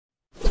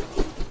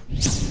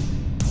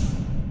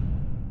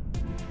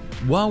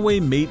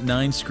Huawei Mate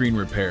 9 screen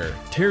repair,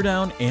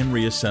 teardown and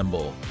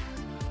reassemble.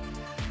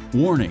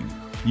 Warning: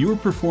 you are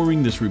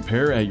performing this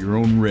repair at your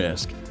own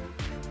risk.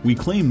 We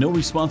claim no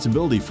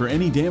responsibility for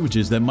any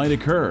damages that might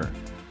occur.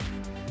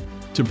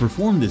 To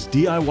perform this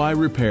DIY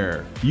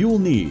repair, you will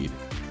need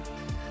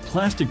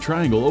plastic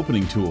triangle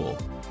opening tool,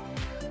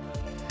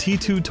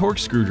 T2 Torx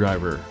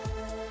screwdriver,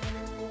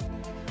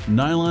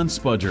 nylon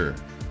spudger,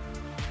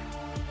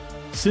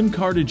 SIM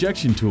card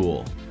ejection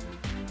tool,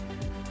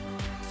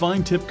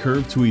 fine tip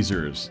curved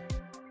tweezers,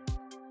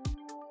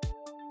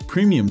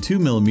 premium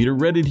 2mm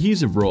red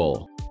adhesive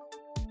roll,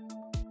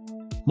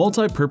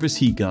 multi-purpose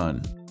heat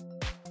gun,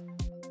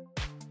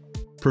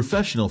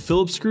 professional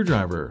Phillips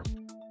screwdriver,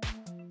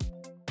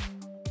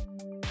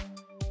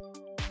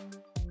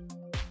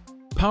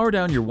 power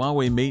down your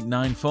Huawei Mate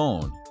 9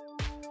 phone.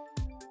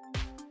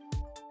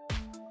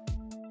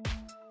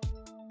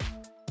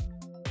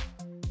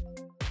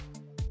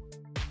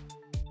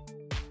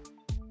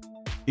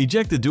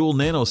 Eject the dual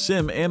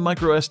Nano-SIM and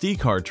microSD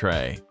card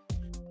tray.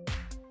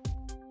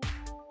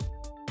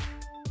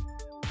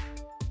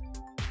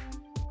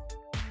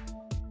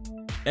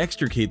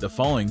 Extricate the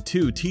following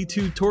two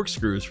T2 Torx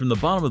screws from the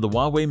bottom of the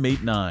Huawei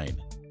Mate 9.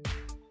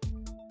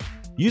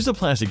 Use a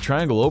plastic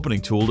triangle opening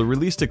tool to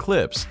release the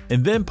clips,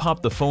 and then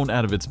pop the phone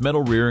out of its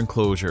metal rear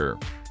enclosure.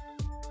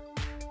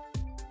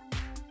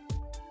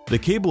 The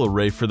cable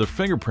array for the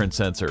fingerprint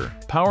sensor,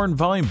 power and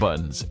volume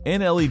buttons,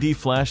 and LED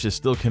flash is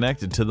still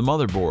connected to the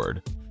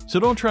motherboard, so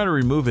don't try to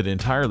remove it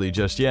entirely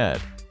just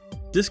yet.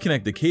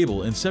 Disconnect the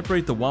cable and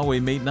separate the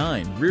Huawei Mate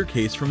 9 rear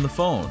case from the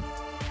phone.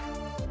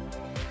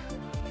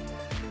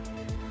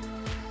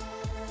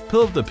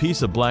 Peel up the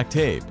piece of black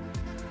tape.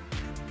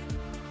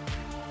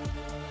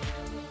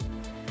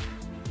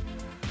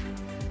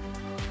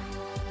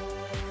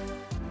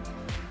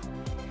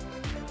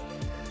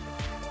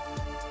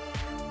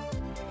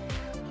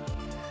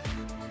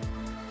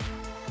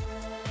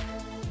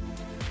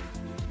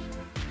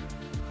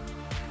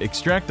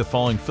 Extract the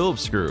following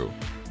Phillips screw,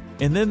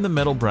 and then the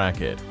metal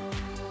bracket.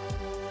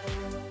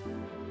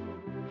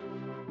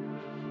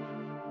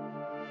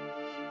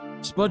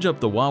 Spudge up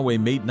the Huawei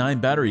Mate 9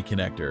 battery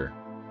connector.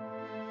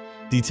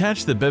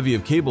 Detach the bevy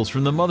of cables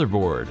from the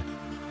motherboard.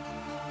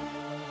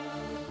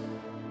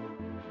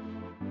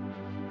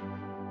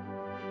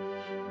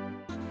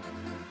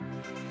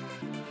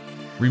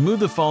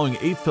 Remove the following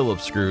 8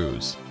 Phillips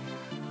screws.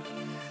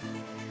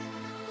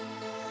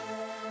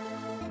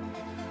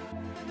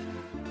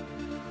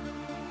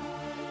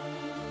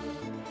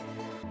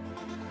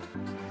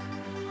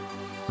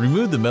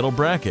 Remove the metal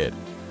bracket.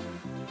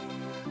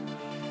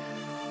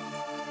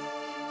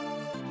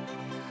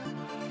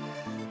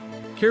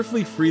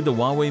 Carefully free the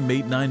Huawei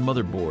Mate 9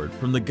 motherboard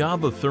from the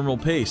gob of thermal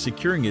paste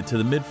securing it to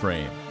the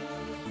midframe.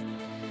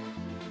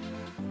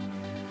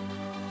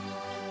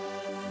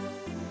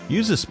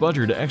 Use a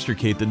spudger to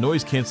extricate the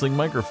noise-canceling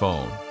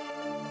microphone.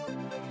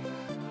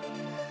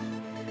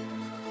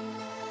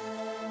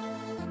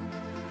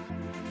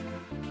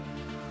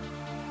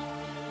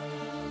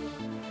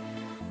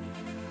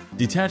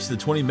 Detach the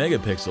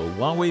 20-megapixel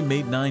Huawei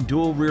Mate 9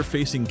 dual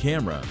rear-facing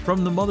camera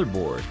from the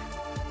motherboard.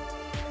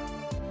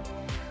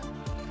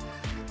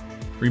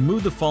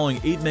 Remove the following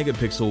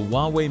 8-megapixel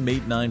Huawei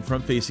Mate 9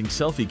 front-facing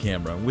selfie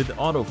camera with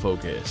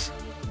autofocus.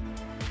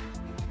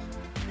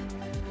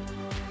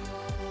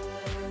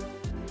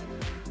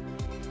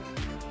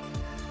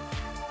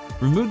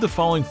 Remove the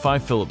following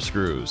 5 Phillips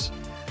screws.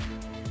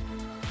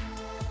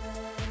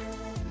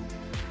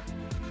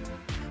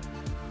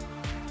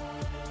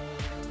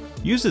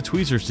 Use the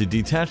tweezers to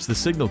detach the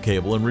signal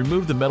cable and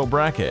remove the metal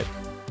bracket.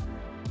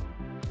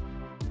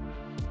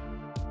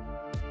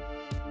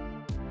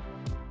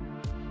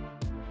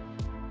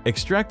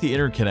 Extract the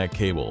interconnect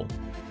cable.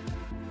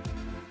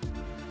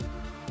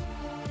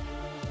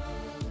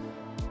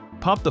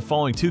 Pop the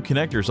following 2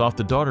 connectors off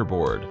the daughter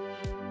board.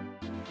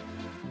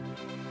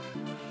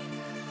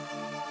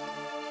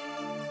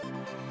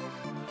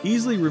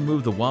 Easily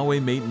remove the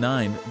Huawei Mate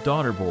 9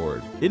 daughter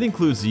board. It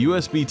includes the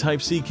USB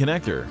Type-C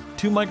connector,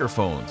 2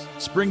 microphones,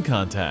 spring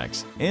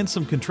contacts, and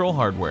some control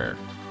hardware.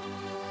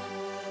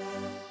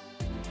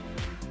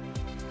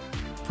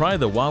 Pry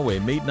the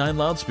Huawei Mate 9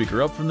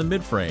 loudspeaker up from the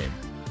midframe.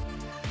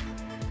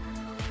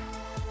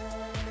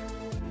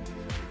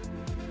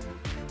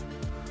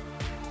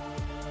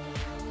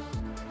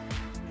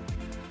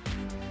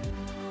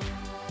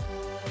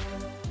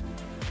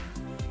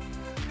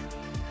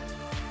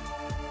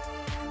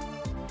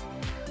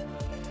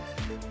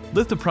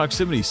 Lift the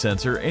proximity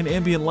sensor and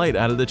ambient light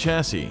out of the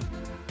chassis.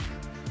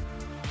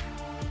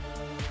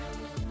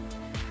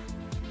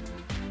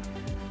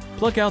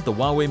 Pluck out the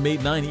Huawei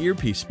Mate 9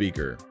 earpiece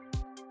speaker.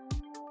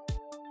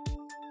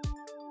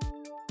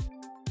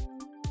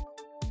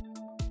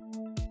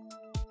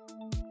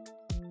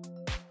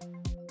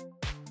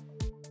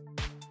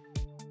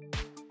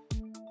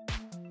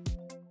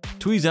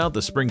 Tweeze out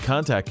the spring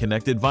contact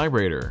connected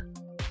vibrator.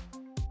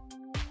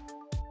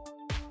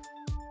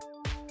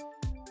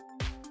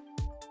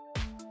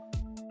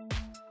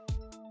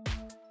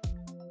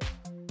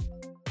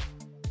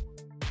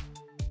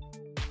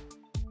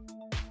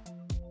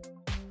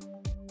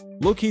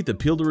 Locate the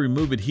Peel to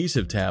Remove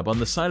Adhesive tab on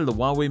the side of the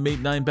Huawei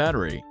Mate 9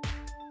 battery.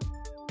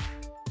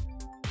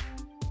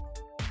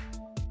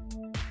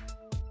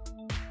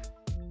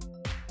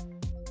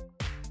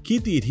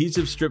 Keep the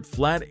adhesive strip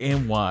flat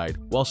and wide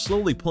while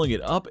slowly pulling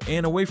it up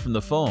and away from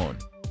the phone.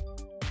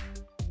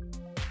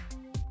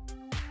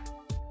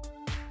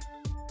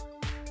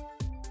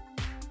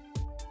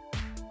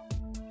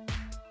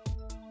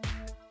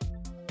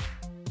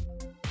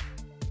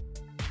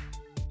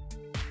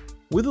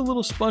 With a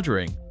little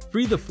sputtering,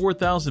 free the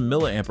 4000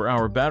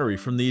 mAh battery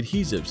from the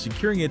adhesive,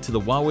 securing it to the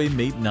Huawei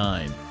Mate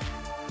 9.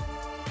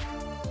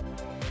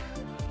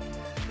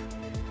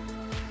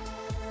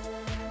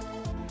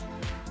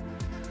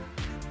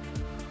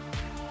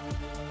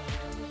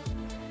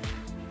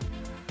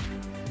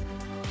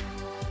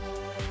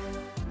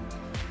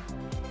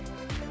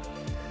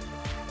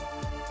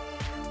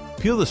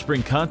 Peel the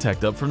spring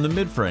contact up from the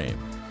midframe.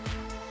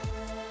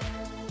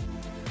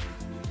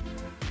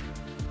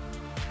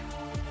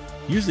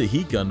 Use the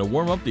heat gun to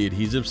warm up the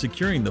adhesive,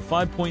 securing the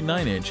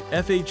 5.9-inch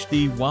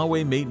FHD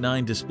Huawei Mate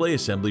 9 display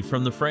assembly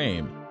from the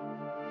frame.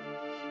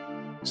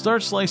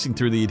 Start slicing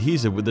through the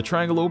adhesive with the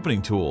triangle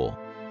opening tool.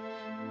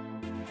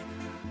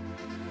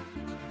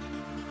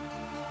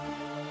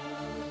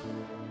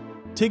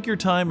 Take your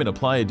time and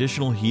apply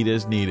additional heat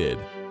as needed.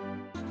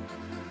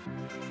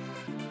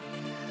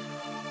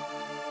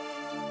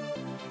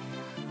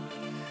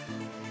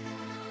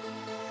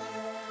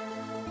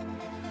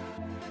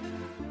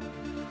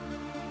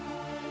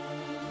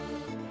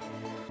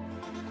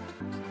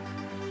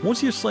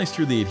 Once you've sliced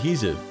through the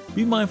adhesive,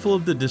 be mindful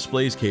of the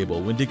display's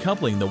cable when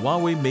decoupling the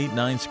Huawei Mate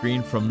 9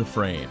 screen from the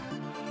frame.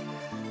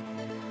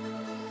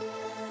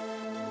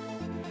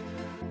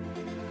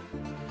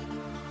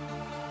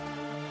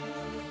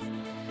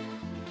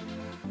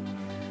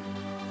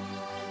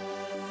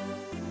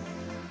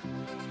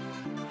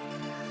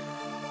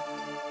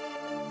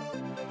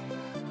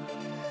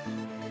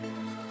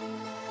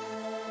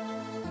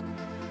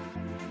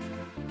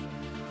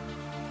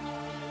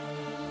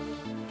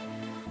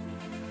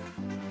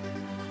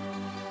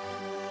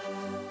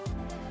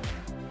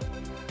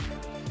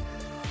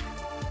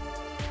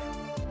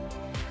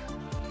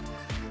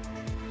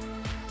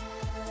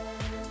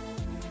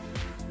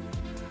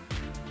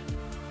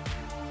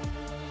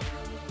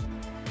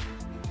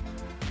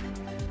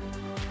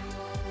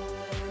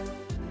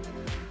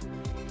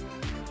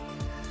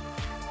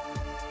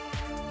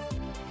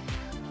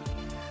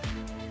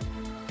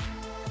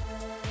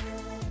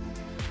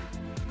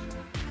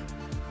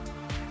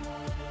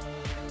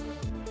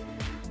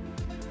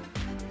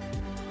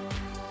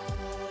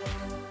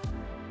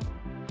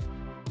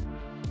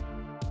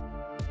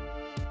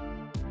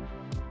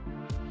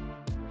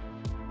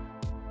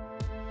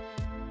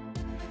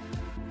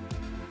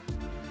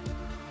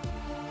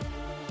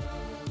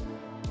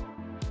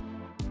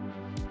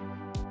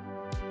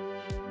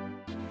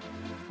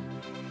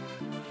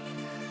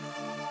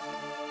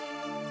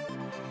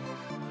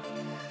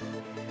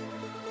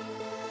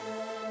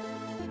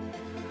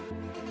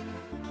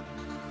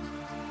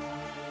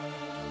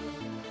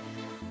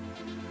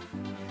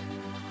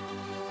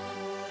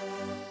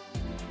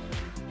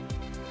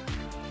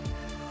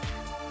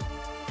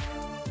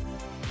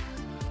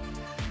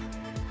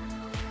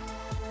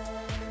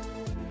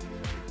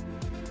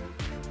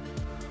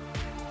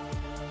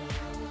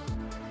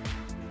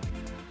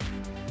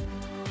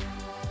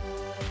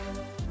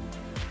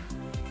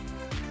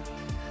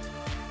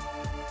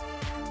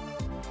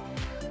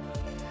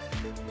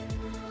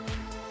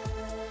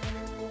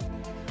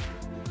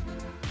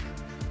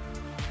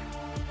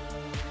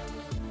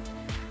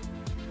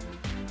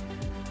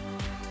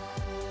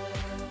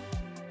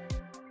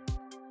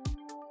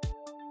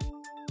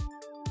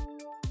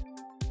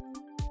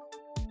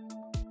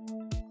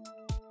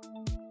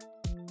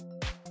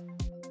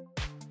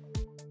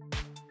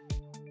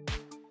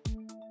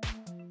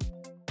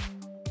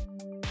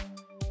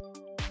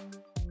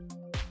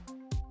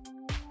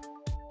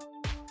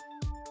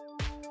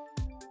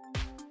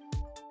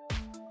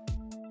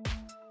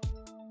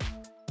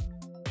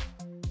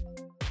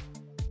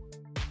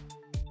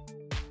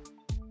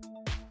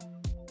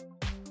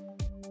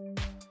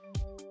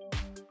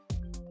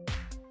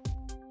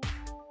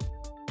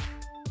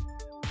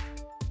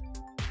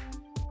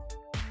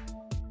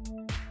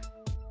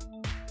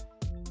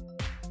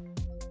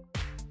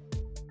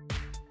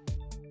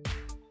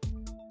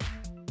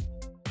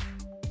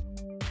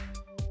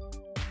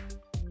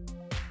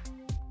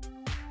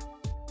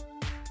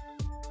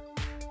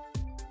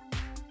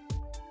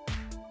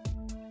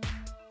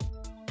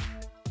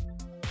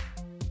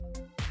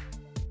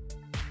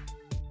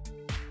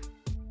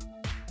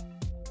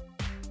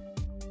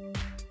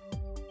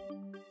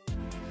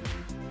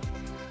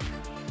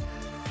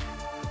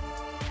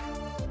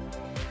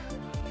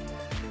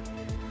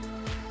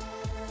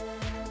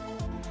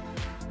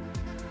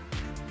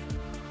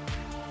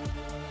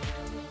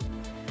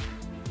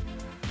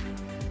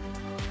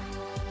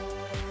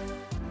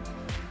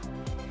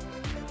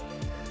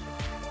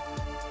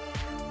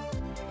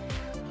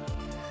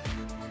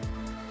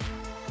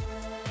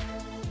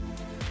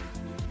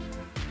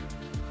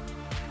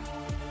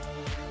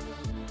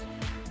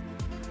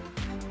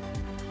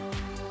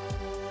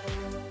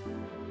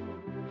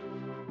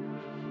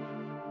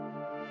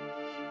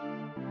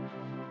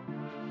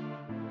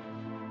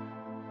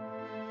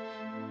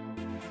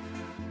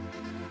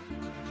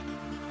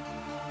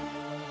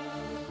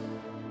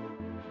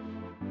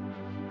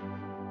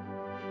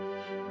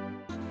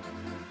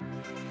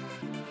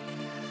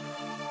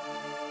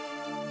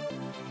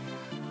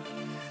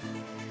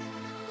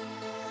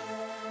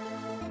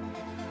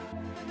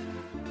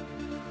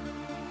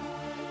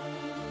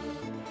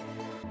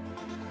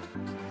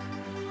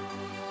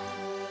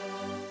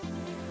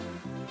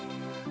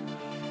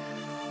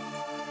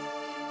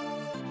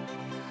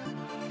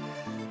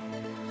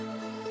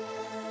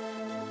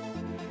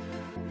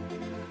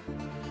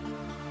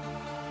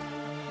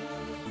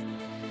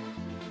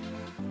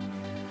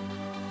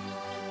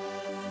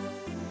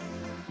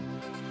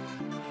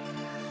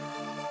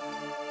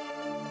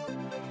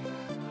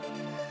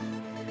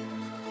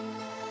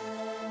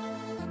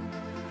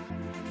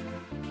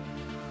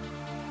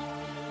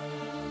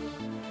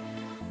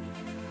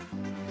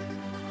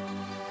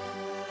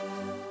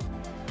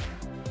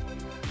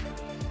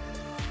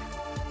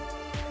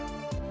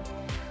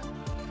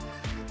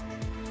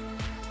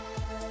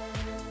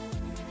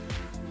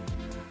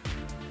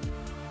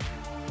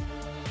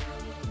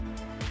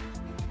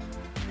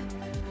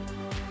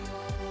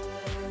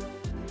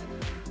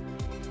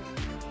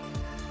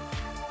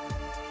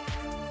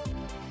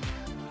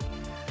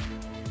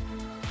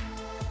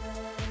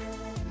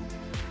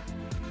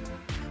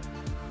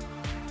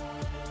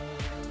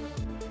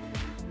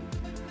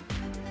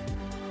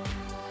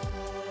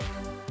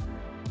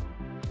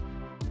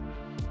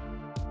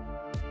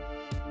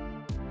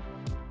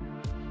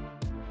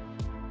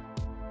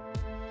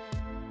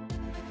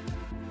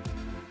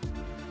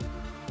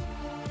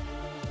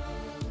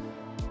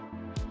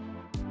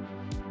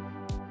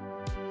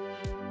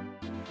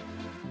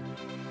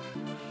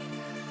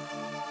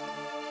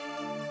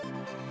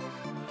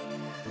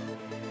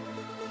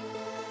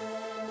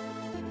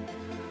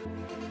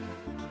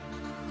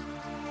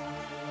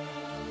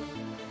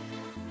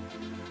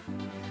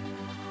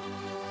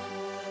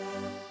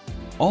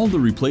 All the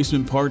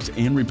replacement parts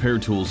and repair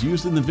tools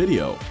used in the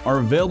video are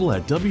available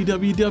at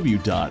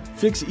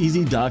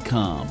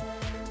www.Fixez.com.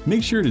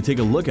 Make sure to take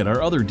a look at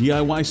our other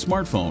DIY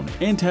smartphone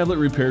and tablet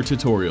repair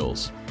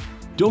tutorials.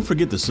 Don't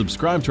forget to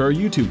subscribe to our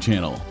YouTube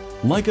channel,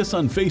 like us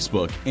on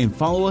Facebook, and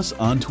follow us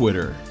on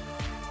Twitter.